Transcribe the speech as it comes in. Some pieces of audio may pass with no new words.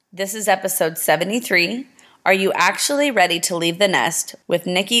This is episode 73. Are you actually ready to leave the nest with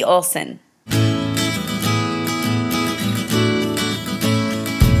Nikki Olson?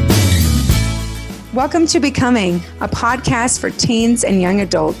 Welcome to Becoming, a podcast for teens and young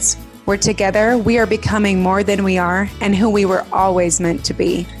adults, where together we are becoming more than we are and who we were always meant to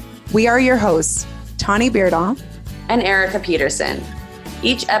be. We are your hosts, Tawny Beardahl and Erica Peterson.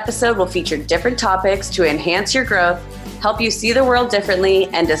 Each episode will feature different topics to enhance your growth, help you see the world differently,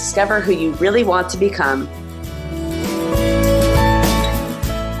 and discover who you really want to become.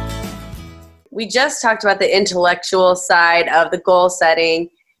 We just talked about the intellectual side of the goal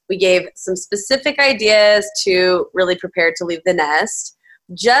setting. We gave some specific ideas to really prepare to leave the nest.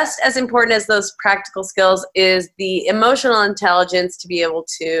 Just as important as those practical skills is the emotional intelligence to be able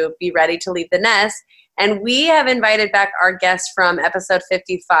to be ready to leave the nest. And we have invited back our guest from episode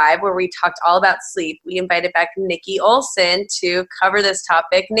 55, where we talked all about sleep. We invited back Nikki Olson to cover this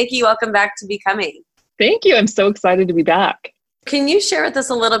topic. Nikki, welcome back to Becoming. Thank you. I'm so excited to be back. Can you share with us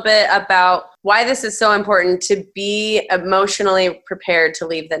a little bit about why this is so important to be emotionally prepared to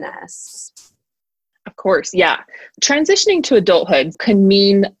leave the nest? Of course, yeah. Transitioning to adulthood can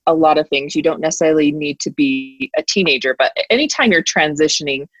mean a lot of things. You don't necessarily need to be a teenager, but anytime you're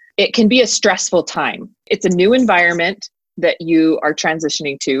transitioning, it can be a stressful time. It's a new environment that you are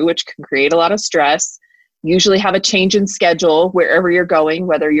transitioning to, which can create a lot of stress. Usually have a change in schedule wherever you're going,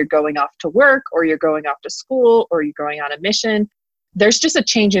 whether you're going off to work or you're going off to school or you're going on a mission. There's just a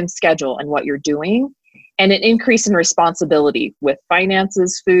change in schedule and what you're doing, and an increase in responsibility with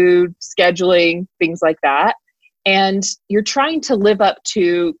finances, food, scheduling, things like that. And you're trying to live up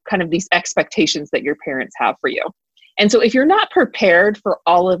to kind of these expectations that your parents have for you. And so if you're not prepared for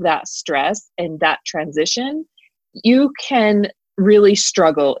all of that stress and that transition, you can really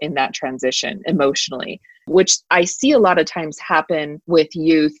struggle in that transition emotionally, which I see a lot of times happen with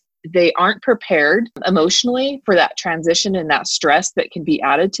youth. They aren't prepared emotionally for that transition and that stress that can be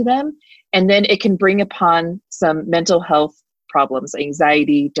added to them. And then it can bring upon some mental health problems,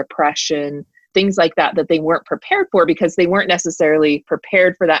 anxiety, depression, things like that they weren't prepared for because they weren't necessarily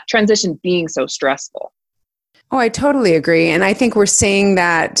prepared for that transition being so stressful. Oh, I totally agree. And I think we're seeing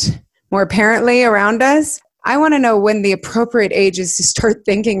that more apparently around us. I want to know when the appropriate age is to start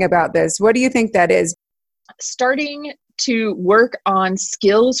thinking about this. What do you think that is? Starting to work on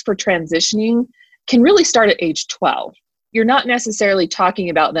skills for transitioning can really start at age 12. You're not necessarily talking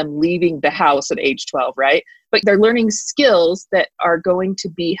about them leaving the house at age 12, right? But they're learning skills that are going to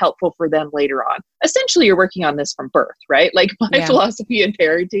be helpful for them later on. Essentially, you're working on this from birth, right? Like my philosophy in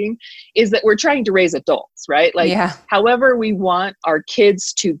parenting is that we're trying to raise adults, right? Like however we want our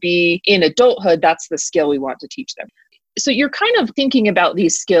kids to be in adulthood, that's the skill we want to teach them. So you're kind of thinking about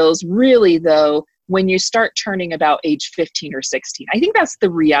these skills really, though, when you start turning about age 15 or 16. I think that's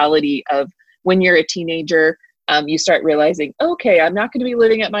the reality of when you're a teenager. You start realizing, okay, I'm not going to be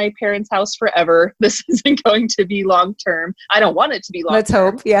living at my parents' house forever. This isn't going to be long-term. I don't want it to be long-term. Let's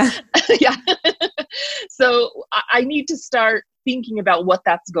hope, yeah. Yeah. So I need to start thinking about what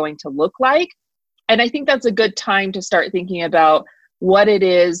that's going to look like. And I think that's a good time to start thinking about what it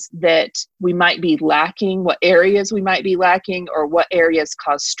is that we might be lacking, what areas we might be lacking, or what areas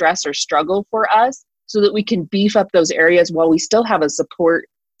cause stress or struggle for us so that we can beef up those areas while we still have a support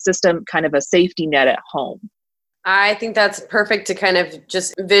system, kind of a safety net at home. I think that's perfect to kind of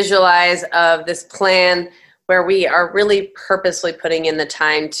just visualize of this plan where we are really purposely putting in the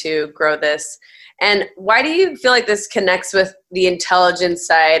time to grow this. And why do you feel like this connects with the intelligence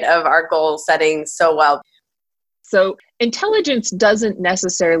side of our goal setting so well? So intelligence doesn't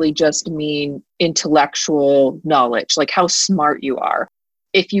necessarily just mean intellectual knowledge, like how smart you are.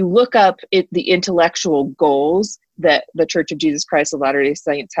 If you look up the intellectual goals that the Church of Jesus Christ of Latter-day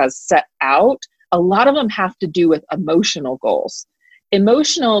Saints has set out, a lot of them have to do with emotional goals,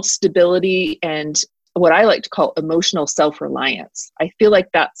 emotional stability, and what I like to call emotional self-reliance. I feel like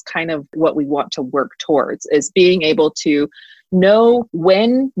that's kind of what we want to work towards, is being able to know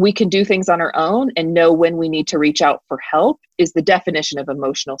when we can do things on our own and know when we need to reach out for help is the definition of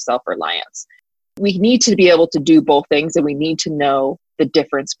emotional self-reliance. We need to be able to do both things, and we need to know the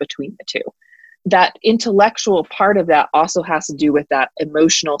difference between the two. That intellectual part of that also has to do with that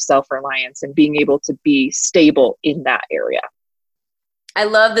emotional self-reliance and being able to be stable in that area. I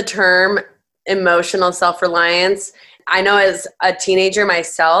love the term emotional self-reliance. I know as a teenager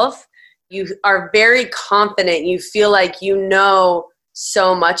myself, you are very confident. You feel like you know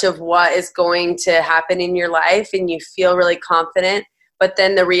so much of what is going to happen in your life and you feel really confident. But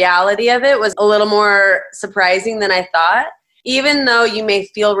then the reality of it was a little more surprising than I thought. Even though you may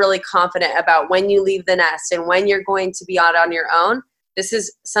feel really confident about when you leave the nest and when you're going to be out on your own, this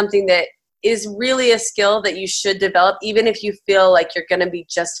is something that is really a skill that you should develop, even if you feel like you're going to be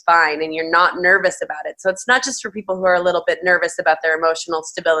just fine and you're not nervous about it. So it's not just for people who are a little bit nervous about their emotional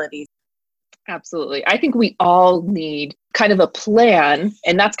stability. Absolutely. I think we all need kind of a plan.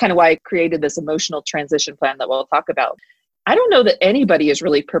 And that's kind of why I created this emotional transition plan that we'll talk about. I don't know that anybody is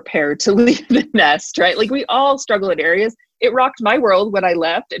really prepared to leave the nest, right? Like we all struggle in areas. It rocked my world when I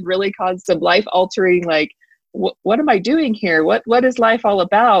left and really caused some life altering, like, what am I doing here? What is life all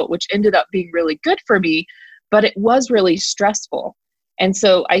about? Which ended up being really good for me, but it was really stressful. And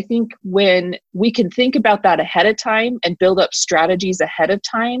so I think when we can think about that ahead of time and build up strategies ahead of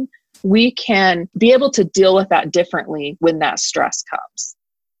time, we can be able to deal with that differently when that stress comes.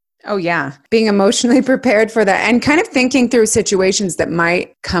 Oh, yeah. Being emotionally prepared for that and kind of thinking through situations that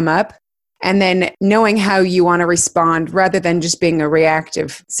might come up and then knowing how you want to respond rather than just being a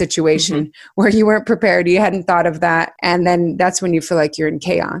reactive situation where you weren't prepared, you hadn't thought of that. And then that's when you feel like you're in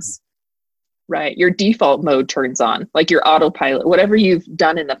chaos. Right. Your default mode turns on, like your autopilot, whatever you've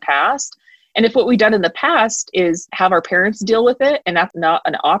done in the past. And if what we've done in the past is have our parents deal with it and that's not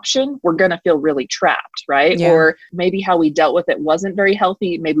an option, we're going to feel really trapped, right? Yeah. Or maybe how we dealt with it wasn't very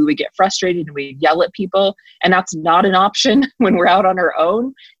healthy. Maybe we get frustrated and we yell at people and that's not an option when we're out on our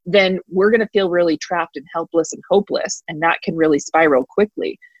own. Then we're going to feel really trapped and helpless and hopeless. And that can really spiral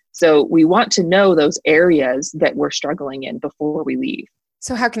quickly. So we want to know those areas that we're struggling in before we leave.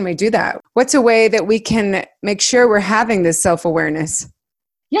 So how can we do that? What's a way that we can make sure we're having this self-awareness?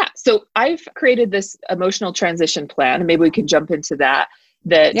 Yeah. So I've created this emotional transition plan, and maybe we can jump into that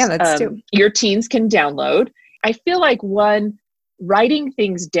let's do. Your teens can download. I feel like writing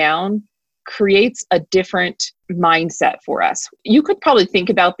things down creates a different mindset for us. You could probably think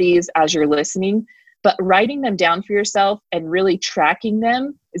about these as you're listening, but writing them down for yourself and really tracking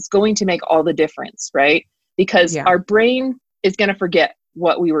them is going to make all the difference, right? Because our brain is going to forget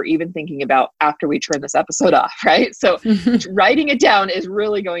what we were even thinking about after we turn this episode off, right? So writing it down is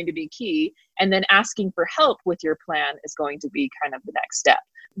really going to be key. And then asking for help with your plan is going to be kind of the next step.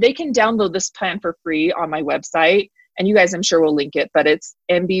 They can download this plan for free on my website. And you guys, I'm sure will link it, but it's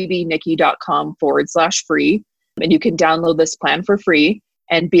mbbnikki.com/free. And you can download this plan for free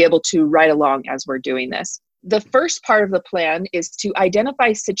and be able to write along as we're doing this. The first part of the plan is to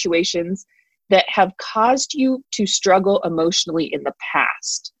identify situations that have caused you to struggle emotionally in the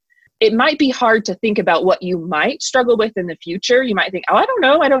past. It might be hard to think about what you might struggle with in the future. You might think, I don't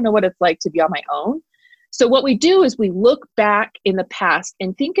know what it's like to be on my own. So what we do is we look back in the past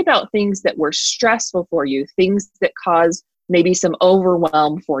and think about things that were stressful for you, things that caused maybe some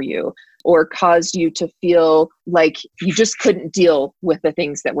overwhelm for you or caused you to feel like you just couldn't deal with the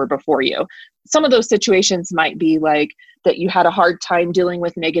things that were before you. Some of those situations might be like that you had a hard time dealing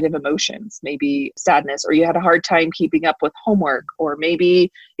with negative emotions, maybe sadness, or you had a hard time keeping up with homework, or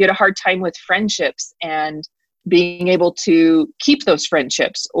maybe you had a hard time with friendships and being able to keep those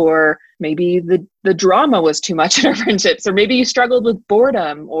friendships, or maybe the drama was too much in our friendships, or maybe you struggled with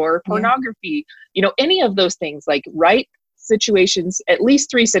boredom or pornography, any of those things. Like write situations, at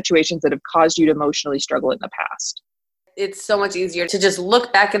least 3 situations that have caused you to emotionally struggle in the past. It's so much easier to just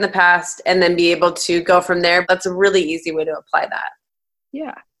look back in the past and then be able to go from there. That's a really easy way to apply that.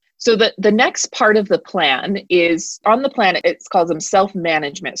 Yeah. So the next part of the plan is on the plan, it's called them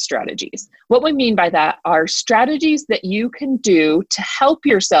self-management strategies. What we mean by that are strategies that you can do to help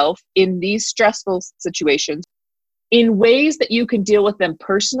yourself in these stressful situations in ways that you can deal with them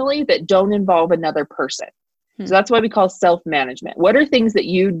personally that don't involve another person. So that's why we call self-management. What are things that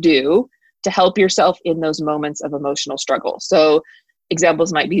you do to help yourself in those moments of emotional struggle? So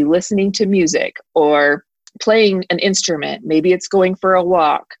examples might be listening to music or playing an instrument. Maybe it's going for a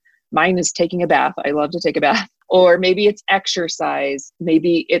walk. Mine is taking a bath. I love to take a bath. Or maybe it's exercise.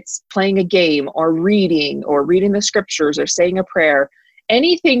 Maybe it's playing a game or reading the scriptures or saying a prayer.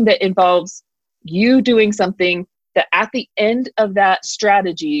 Anything that involves you doing something that at the end of that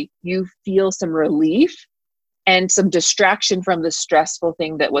strategy, you feel some relief and some distraction from the stressful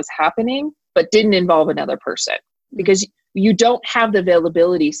thing that was happening, but didn't involve another person. Because you don't have the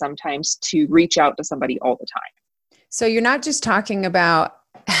availability sometimes to reach out to somebody all the time. So you're not just talking about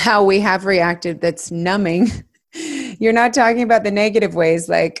how we have reacted that's numbing. You're not talking about the negative ways,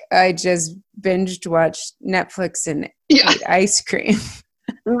 like I just binged watched Netflix and ate ice cream.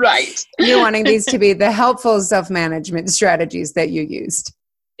 Right. You're wanting these to be the helpful self-management strategies that you used.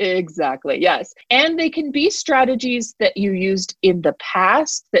 Exactly. Yes. And they can be strategies that you used in the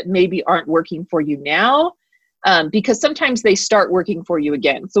past that maybe aren't working for you now, because sometimes they start working for you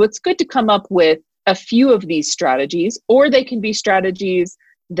again. So it's good to come up with a few of these strategies, or they can be strategies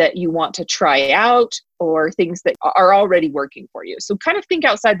that you want to try out or things that are already working for you. So kind of think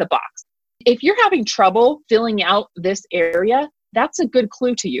outside the box. If you're having trouble filling out this area, that's a good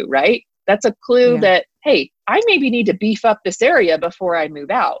clue to you, right? That's a clue that, hey, I maybe need to beef up this area before I move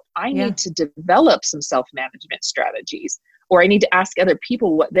out. I need to develop some self-management strategies, or I need to ask other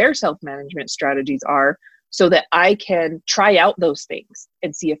people what their self-management strategies are so that I can try out those things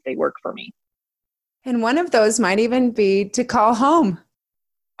and see if they work for me. And one of those might even be to call home.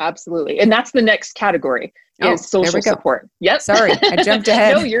 Absolutely. And that's the next category is social support. Yep. Sorry, I jumped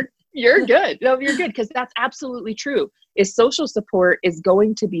ahead. No, you're good. No, you're good. Because that's absolutely true. Is social support is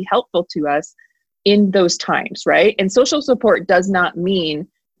going to be helpful to us in those times, right? And social support does not mean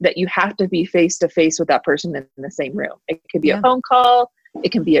that you have to be face to face with that person in the same room. It could be a phone call.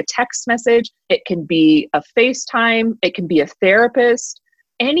 It can be a text message. It can be a FaceTime. It can be a therapist.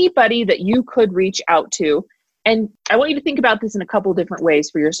 Anybody that you could reach out to. And I want you to think about this in a couple different ways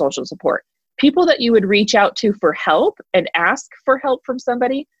for your social support. People that you would reach out to for help and ask for help from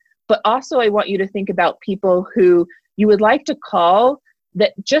somebody. But also I want you to think about people who you would like to call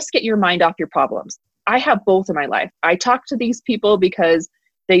that just get your mind off your problems. I have both in my life. I talk to these people because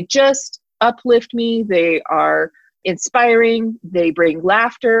they just uplift me. They are inspiring. They bring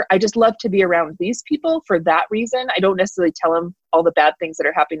laughter. I just love to be around these people for that reason. I don't necessarily tell them all the bad things that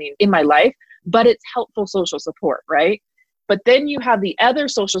are happening in my life, but it's helpful social support, right? But then you have the other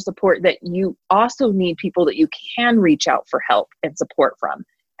social support that you also need people that you can reach out for help and support from,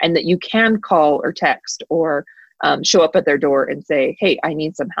 and that you can call or text or show up at their door and say, hey, I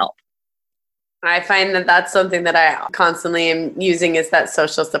need some help. I find that that's something that I constantly am using is that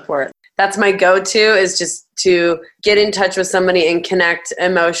social support. That's my go-to, is just to get in touch with somebody and connect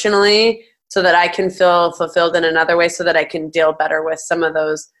emotionally so that I can feel fulfilled in another way, so that I can deal better with some of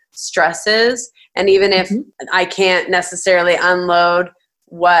those stresses. And even if I can't necessarily unload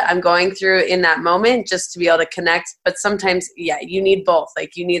what I'm going through in that moment, just to be able to connect. But sometimes, you need both.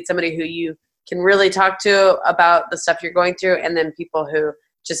 Like, you need somebody who you can really talk to about the stuff you're going through, and then people who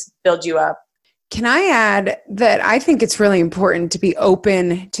just build you up. Can I add that I think it's really important to be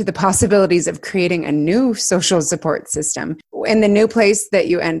open to the possibilities of creating a new social support system in the new place that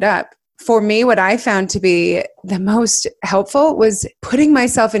you end up? For me, what I found to be the most helpful was putting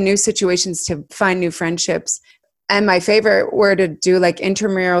myself in new situations to find new friendships. And my favorite were to do like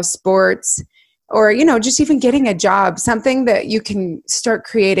intramural sports, or, just even getting a job, something that you can start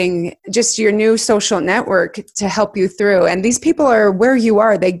creating just your new social network to help you through. And these people are where you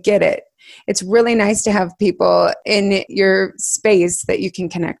are. They get it. It's really nice to have people in your space that you can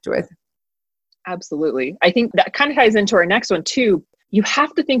connect with. Absolutely. I think that kind of ties into our next one too. You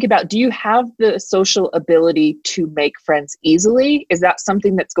have to think about, do you have the social ability to make friends easily? Is that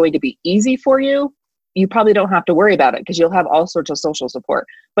something that's going to be easy for you? You probably don't have to worry about it because you'll have all sorts of social support.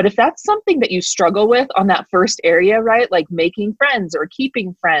 But if that's something that you struggle with on that first area, right? Like making friends or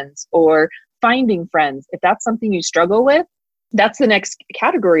keeping friends or finding friends, if that's something you struggle with, that's the next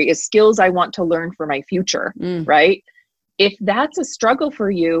category, is skills I want to learn for my future, right? If that's a struggle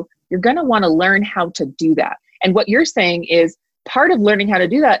for you, you're going to want to learn how to do that. And what you're saying is part of learning how to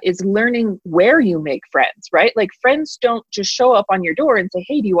do that is learning where you make friends, right? Like, friends don't just show up on your door and say,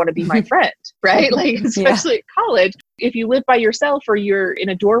 hey, do you want to be my friend? Right? Like, especially at college, if you live by yourself or you're in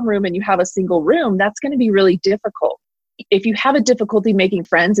a dorm room and you have a single room, that's going to be really difficult. If you have a difficulty making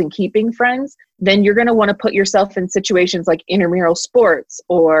friends and keeping friends, then you're going to want to put yourself in situations like intramural sports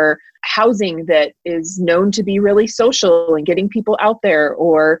or housing that is known to be really social and getting people out there,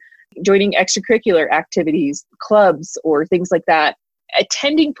 or joining extracurricular activities, clubs, or things like that.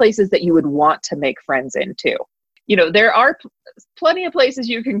 Attending places that you would want to make friends in too. There are plenty of places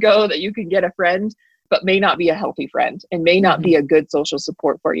you can go that you can get a friend, but may not be a healthy friend and may not be a good social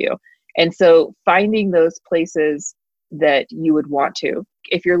support for you. And so finding those places that you would want to,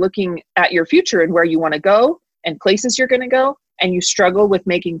 if you're looking at your future and where you want to go and places you're going to go, and you struggle with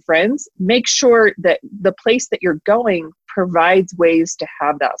making friends, make sure that the place that you're going provides ways to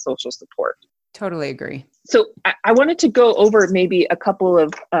have that social support. Totally agree. So I wanted to go over maybe a couple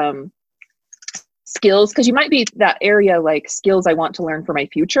of skills, because you might be that area like skills I want to learn for my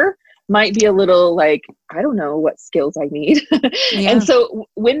future might be a little like, I don't know what skills I need. And so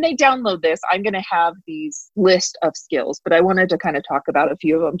when they download this, I'm going to have these list of skills, but I wanted to kind of talk about a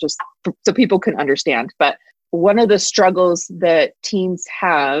few of them just so people can understand. But one of the struggles that teens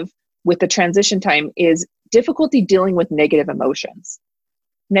have with the transition time is difficulty dealing with negative emotions.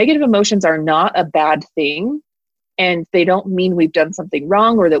 Negative emotions are not a bad thing, and they don't mean we've done something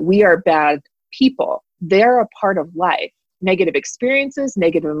wrong or that we are bad people. They're a part of life. Negative experiences,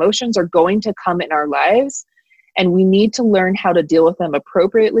 negative emotions are going to come in our lives. And we need to learn how to deal with them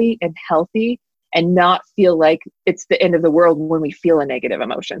appropriately and healthy and not feel like it's the end of the world when we feel a negative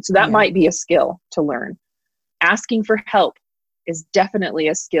emotion. So that might be a skill to learn. Asking for help is definitely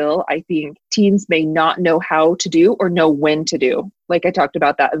a skill I think teens may not know how to do or know when to do. Like I talked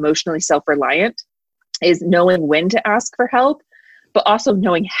about, that emotionally self-reliant is knowing when to ask for help, but also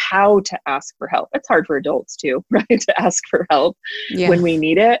knowing how to ask for help. It's hard for adults too, right? To ask for help when we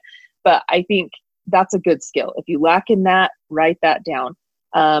need it. But I think that's a good skill. If you lack in that, write that down.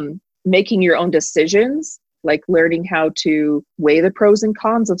 Making your own decisions, like learning how to weigh the pros and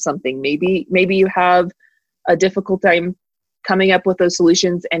cons of something. Maybe you have a difficult time coming up with those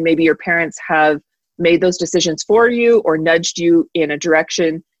solutions, and maybe your parents have made those decisions for you or nudged you in a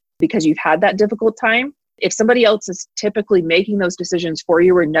direction because you've had that difficult time. If somebody else is typically making those decisions for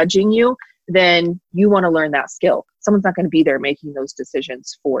you or nudging you, then you want to learn that skill. Someone's not going to be there making those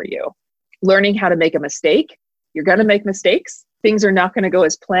decisions for you. Learning how to make a mistake. You're going to make mistakes. Things are not going to go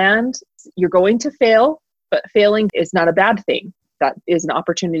as planned. You're going to fail, but failing is not a bad thing. That is an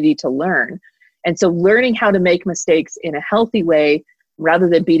opportunity to learn. And so learning how to make mistakes in a healthy way, rather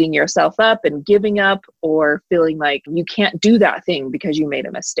than beating yourself up and giving up or feeling like you can't do that thing because you made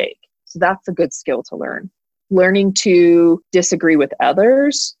a mistake. So that's a good skill to learn. Learning to disagree with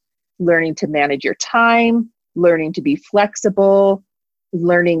others, learning to manage your time, learning to be flexible,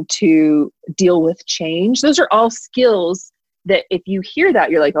 learning to deal with change. Those are all skills that if you hear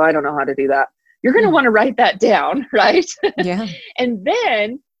that, you're like, oh, I don't know how to do that. You're going to want to write that down, right? Yeah. And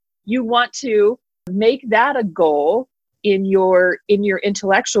then you want to make that a goal in your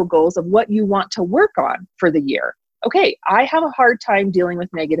intellectual goals of what you want to work on for the year. Okay, I have a hard time dealing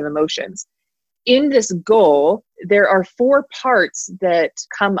with negative emotions. In this goal, there are 4 parts that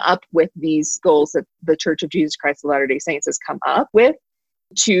come up with these goals that the Church of Jesus Christ of Latter-day Saints has come up with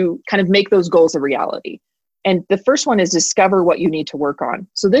to kind of make those goals a reality. And the first one is discover what you need to work on.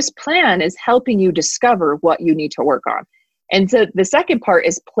 So this plan is helping you discover what you need to work on. And so the second part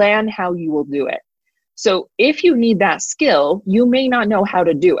is plan how you will do it. So if you need that skill, you may not know how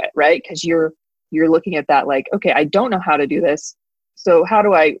to do it, right? Because you're looking at that like, okay, I don't know how to do this. So how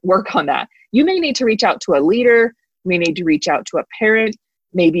do I work on that? You may need to reach out to a leader, you may need to reach out to a parent,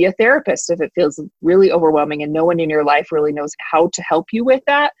 maybe a therapist if it feels really overwhelming and no one in your life really knows how to help you with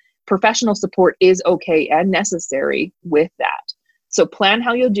that. Professional support is okay and necessary with that. So plan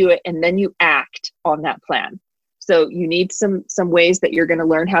how you'll do it, and then you act on that plan. So you need some ways that you're going to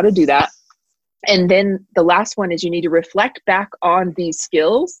learn how to do that. And then the last one is you need to reflect back on these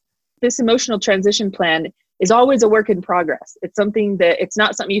skills. This emotional transition plan is always a work in progress. It's something that it's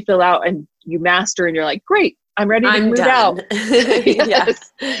not something you fill out and you master and you're like, great, I'm ready to move out.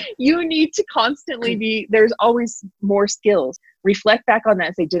 Yes. You need to constantly there's always more skills. Reflect back on that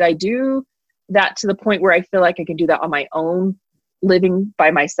and say, did I do that to the point where I feel like I can do that on my own, living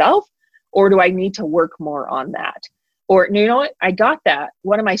by myself? Or do I need to work more on that? Or, you know what, I got that.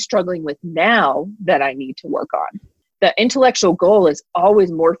 What am I struggling with now that I need to work on? The intellectual goal is always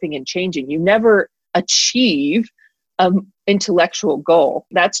morphing and changing. You never achieve an intellectual goal.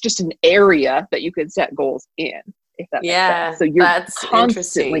 That's just an area that you can set goals in, if that makes sense. So you're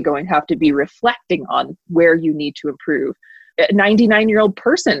constantly going to have to be reflecting on where you need to improve. A 99-year-old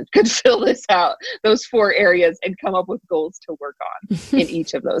person could fill this out, those 4 areas, and come up with goals to work on in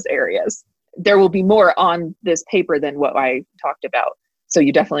each of those areas. There will be more on this paper than what I talked about. So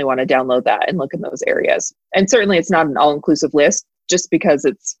you definitely want to download that and look in those areas. And certainly it's not an all-inclusive list. Just because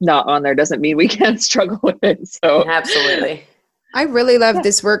it's not on there doesn't mean we can't struggle with it. So absolutely. I really love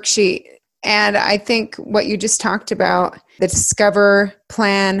this worksheet. And I think what you just talked about, the discover,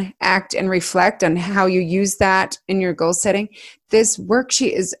 plan, act, and reflect on how you use that in your goal setting. This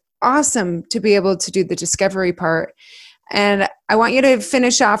worksheet is awesome to be able to do the discovery part. And I want you to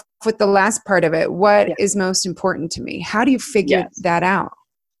finish off with the last part of it. What is most important to me? How do you figure that out?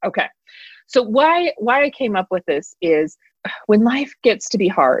 Okay. So why I came up with this is when life gets to be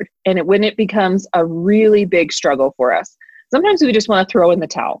hard and when it becomes a really big struggle for us, sometimes we just want to throw in the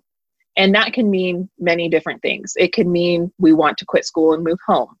towel. And that can mean many different things. It can mean we want to quit school and move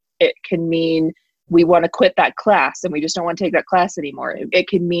home. It can mean we want to quit that class and we just don't want to take that class anymore. It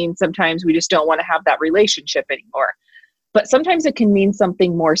can mean sometimes we just don't want to have that relationship anymore. But sometimes it can mean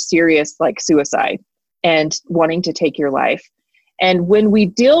something more serious like suicide and wanting to take your life. And when we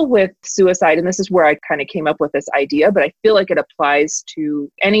deal with suicide, and this is where I kind of came up with this idea, but I feel like it applies to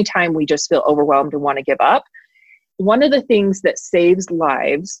any time we just feel overwhelmed and want to give up. One of the things that saves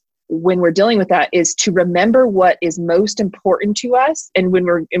lives when we're dealing with that is to remember what is most important to us. And when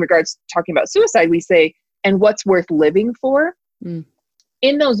we're in regards to talking about suicide, we say, and what's worth living for.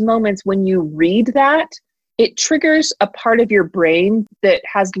 In those moments when you read that, it triggers a part of your brain that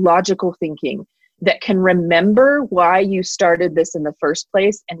has logical thinking, that can remember why you started this in the first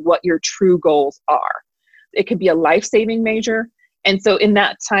place and what your true goals are. It could be a life-saving measure. And so in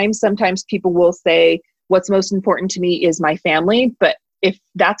that time, sometimes people will say, what's most important to me is my family. But if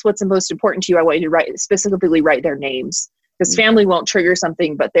that's what's most important to you, I want you to specifically write their names, because family won't trigger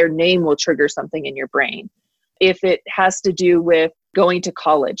something, but their name will trigger something in your brain. If it has to do with going to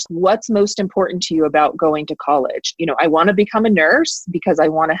college, what's most important to you about going to college? I want to become a nurse because I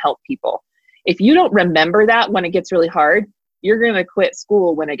want to help people. If you don't remember that when it gets really hard, you're going to quit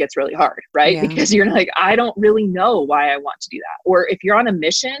school when it gets really hard, right? Yeah. Because you're like, I don't really know why I want to do that. Or if you're on a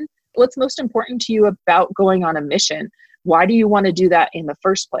mission, what's most important to you about going on a mission? Why do you want to do that in the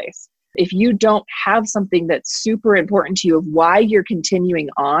first place? If you don't have something that's super important to you of why you're continuing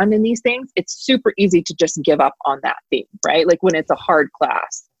on in these things, it's super easy to just give up on that thing, right? Like when it's a hard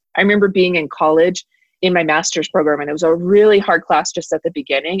class. I remember being in college in my master's program, and it was a really hard class just at the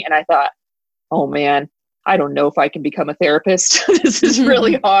beginning. And I thought, oh man, I don't know if I can become a therapist. This is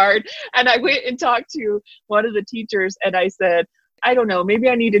really hard. And I went and talked to one of the teachers and I said, I don't know, maybe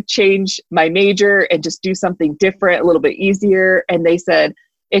I need to change my major and just do something different, a little bit easier. And they said,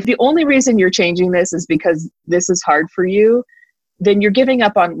 if the only reason you're changing this is because this is hard for you, then you're giving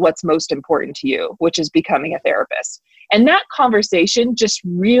up on what's most important to you, which is becoming a therapist. And that conversation just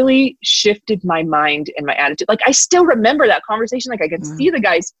really shifted my mind and my attitude. Like I still remember that conversation. Like I could see the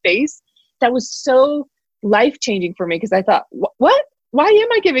guy's face. That was so life-changing for me because I thought, what? Why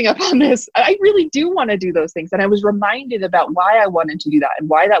am I giving up on this? I really do want to do those things. And I was reminded about why I wanted to do that and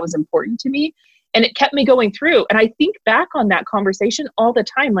why that was important to me. And it kept me going through. And I think back on that conversation all the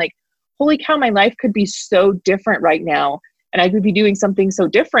time, like, holy cow, my life could be so different right now. And I could be doing something so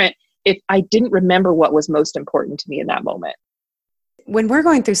different if I didn't remember what was most important to me in that moment. When we're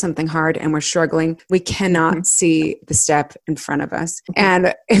going through something hard and we're struggling, we cannot see the step in front of us.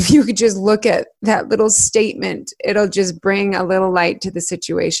 And if you could just look at that little statement, it'll just bring a little light to the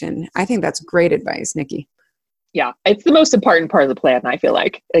situation. I think that's great advice, Nikki. Yeah, it's the most important part of the plan, I feel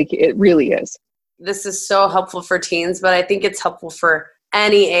like. Like it really is. This is so helpful for teens, but I think it's helpful for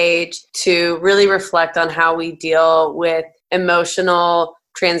any age to really reflect on how we deal with emotional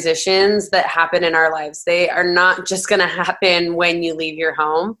transitions that happen in our lives. They are not just going to happen when you leave your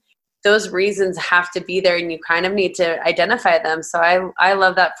home. Those reasons have to be there and you kind of need to identify them. So I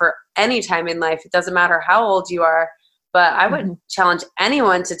love that for any time in life. It doesn't matter how old you are, but I would challenge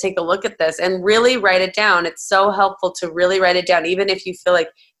anyone to take a look at this and really write it down. It's so helpful to really write it down. Even if you feel like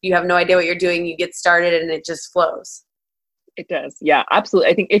you have no idea what you're doing, you get started and it just flows. It does. Yeah,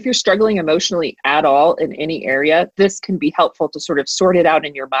 absolutely. I think if you're struggling emotionally at all in any area, this can be helpful to sort of sort it out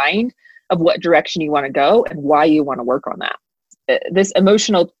in your mind of what direction you want to go and why you want to work on that. This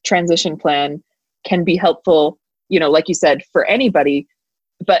emotional transition plan can be helpful, like you said, for anybody.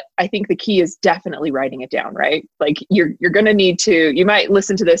 But I think the key is definitely writing it down, right? Like you're going to need to, you might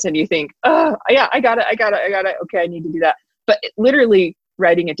listen to this and you think, oh yeah, I got it. Okay, I need to do that. But literally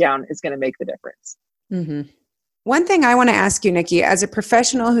writing it down is going to make the difference. Mm-hmm. One thing I want to ask you, Nikki, as a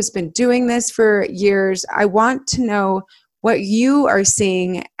professional who's been doing this for years, I want to know what you are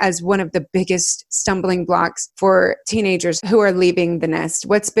seeing as one of the biggest stumbling blocks for teenagers who are leaving the nest.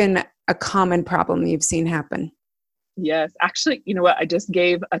 What's been a common problem you've seen happen? Yes, actually, you know what? I just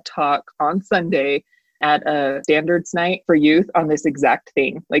gave a talk on Sunday at a standards night for youth on this exact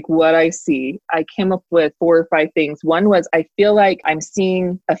thing. Like what I see, I came up with 4 or 5 things. One was I feel like I'm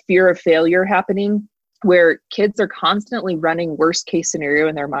seeing a fear of failure happening where kids are constantly running worst case scenario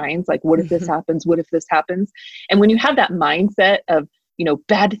in their minds. Like, what if this happens? What if this happens? And when you have that mindset of,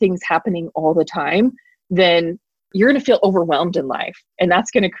 bad things happening all the time, then you're going to feel overwhelmed in life. And that's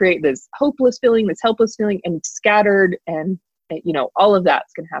going to create this hopeless feeling, this helpless feeling, and scattered. And, all of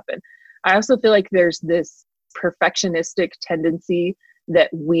that's going to happen. I also feel like there's this perfectionistic tendency that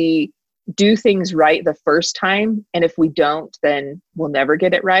we do things right the first time. And if we don't, then we'll never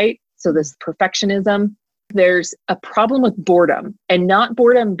get it right. So this perfectionism, there's a problem with boredom, and not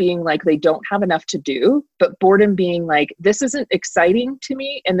boredom being like they don't have enough to do, but boredom being like, this isn't exciting to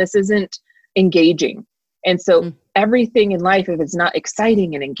me and this isn't engaging. And so everything in life, if it's not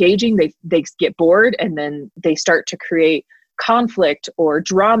exciting and engaging, they get bored, and then they start to create conflict or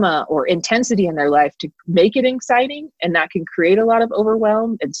drama or intensity in their life to make it exciting. And that can create a lot of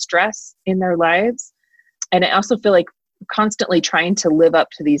overwhelm and stress in their lives. And I also feel like constantly trying to live up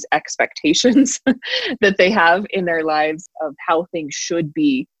to these expectations that they have in their lives of how things should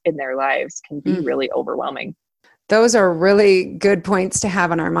be in their lives can be really overwhelming. Those are really good points to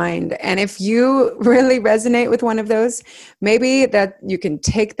have on our mind. And if you really resonate with one of those, maybe that you can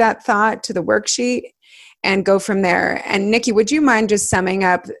take that thought to the worksheet and go from there. And Nikki, would you mind just summing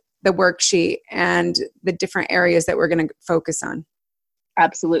up the worksheet and the different areas that we're going to focus on?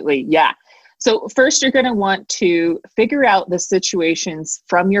 Absolutely. Yeah. So first, you're going to want to figure out the situations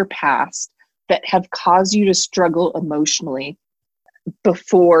from your past that have caused you to struggle emotionally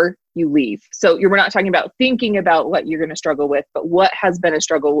before you leave. So we're not talking about thinking about what you're going to struggle with, but what has been a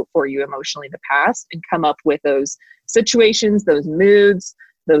struggle for you emotionally in the past, and come up with those situations, those moods,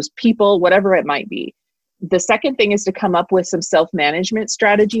 those people, whatever it might be. The second thing is to come up with some self-management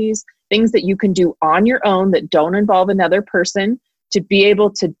strategies, things that you can do on your own that don't involve another person to be able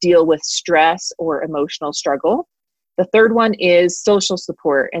to deal with stress or emotional struggle. The third one is social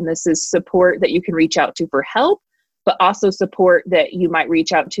support. And this is support that you can reach out to for help, but also support that you might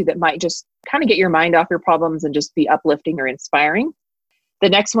reach out to that might just kind of get your mind off your problems and just be uplifting or inspiring. The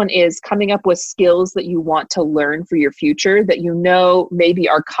next one is coming up with skills that you want to learn for your future that you know maybe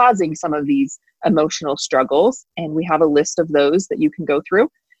are causing some of these emotional struggles. And we have a list of those that you can go through.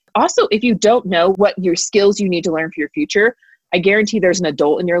 Also, if you don't know what your skills you need to learn for your future, I guarantee there's an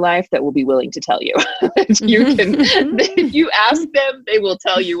adult in your life that will be willing to tell you. If you ask them, they will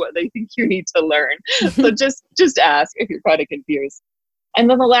tell you what they think you need to learn. So just ask if you're kind of confused. And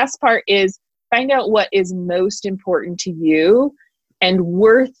then the last part is find out what is most important to you and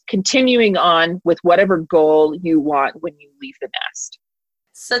worth continuing on with whatever goal you want when you leave the nest.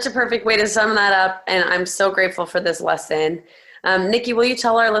 Such a perfect way to sum that up. And I'm so grateful for this lesson. Nikki, will you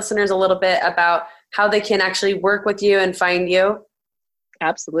tell our listeners a little bit about how they can actually work with you and find you?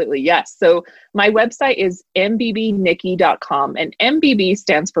 Absolutely. Yes. So my website is mbbnikki.com, and MBB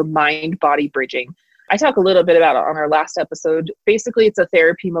stands for Mind Body Bridging. I talk a little bit about it on our last episode. Basically, it's a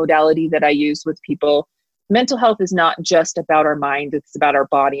therapy modality that I use with people. Mental health is not just about our mind. It's about our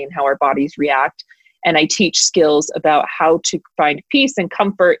body and how our bodies react. And I teach skills about how to find peace and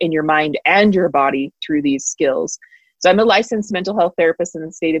comfort in your mind and your body through these skills. So I'm a licensed mental health therapist in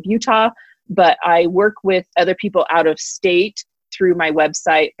the state of Utah, but I work with other people out of state through my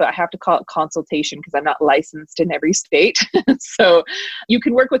website, but I have to call it consultation because I'm not licensed in every state. So you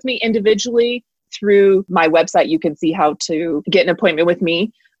can work with me individually through my website. You can see how to get an appointment with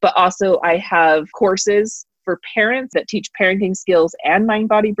me, but also I have courses for parents that teach parenting skills and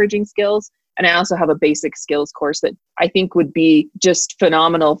mind-body bridging skills. And I also have a basic skills course that I think would be just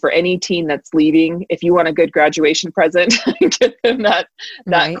phenomenal for any teen that's leaving. If you want a good graduation present, get them that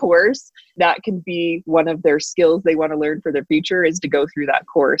right. Course. That can be one of their skills they want to learn for their future, is to go through that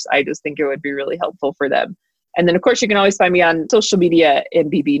course. I just think it would be really helpful for them. And then, of course, you can always find me on social media,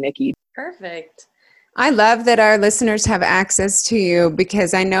 MBB Nikki. Perfect. I love that our listeners have access to you,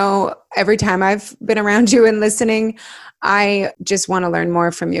 because I know every time I've been around you and listening, I just want to learn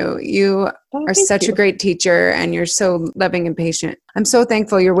more from you. You are such a great teacher, and you're so loving and patient. I'm so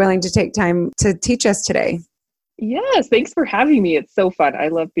thankful you're willing to take time to teach us today. Yes, thanks for having me. It's so fun. I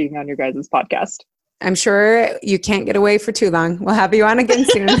love being on your guys' podcast. I'm sure you can't get away for too long. We'll have you on again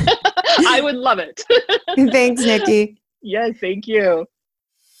soon. I would love it. Thanks, Nikki. Yes, thank you.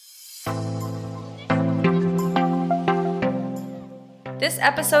 This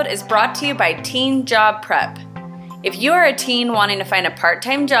episode is brought to you by Teen Job Prep. If you are a teen wanting to find a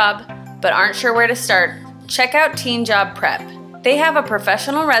part-time job but aren't sure where to start, check out Teen Job Prep. They have a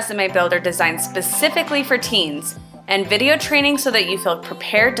professional resume builder designed specifically for teens and video training so that you feel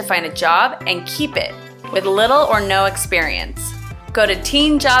prepared to find a job and keep it with little or no experience. Go to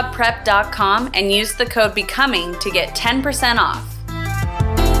teenjobprep.com and use the code BECOMING to get 10% off.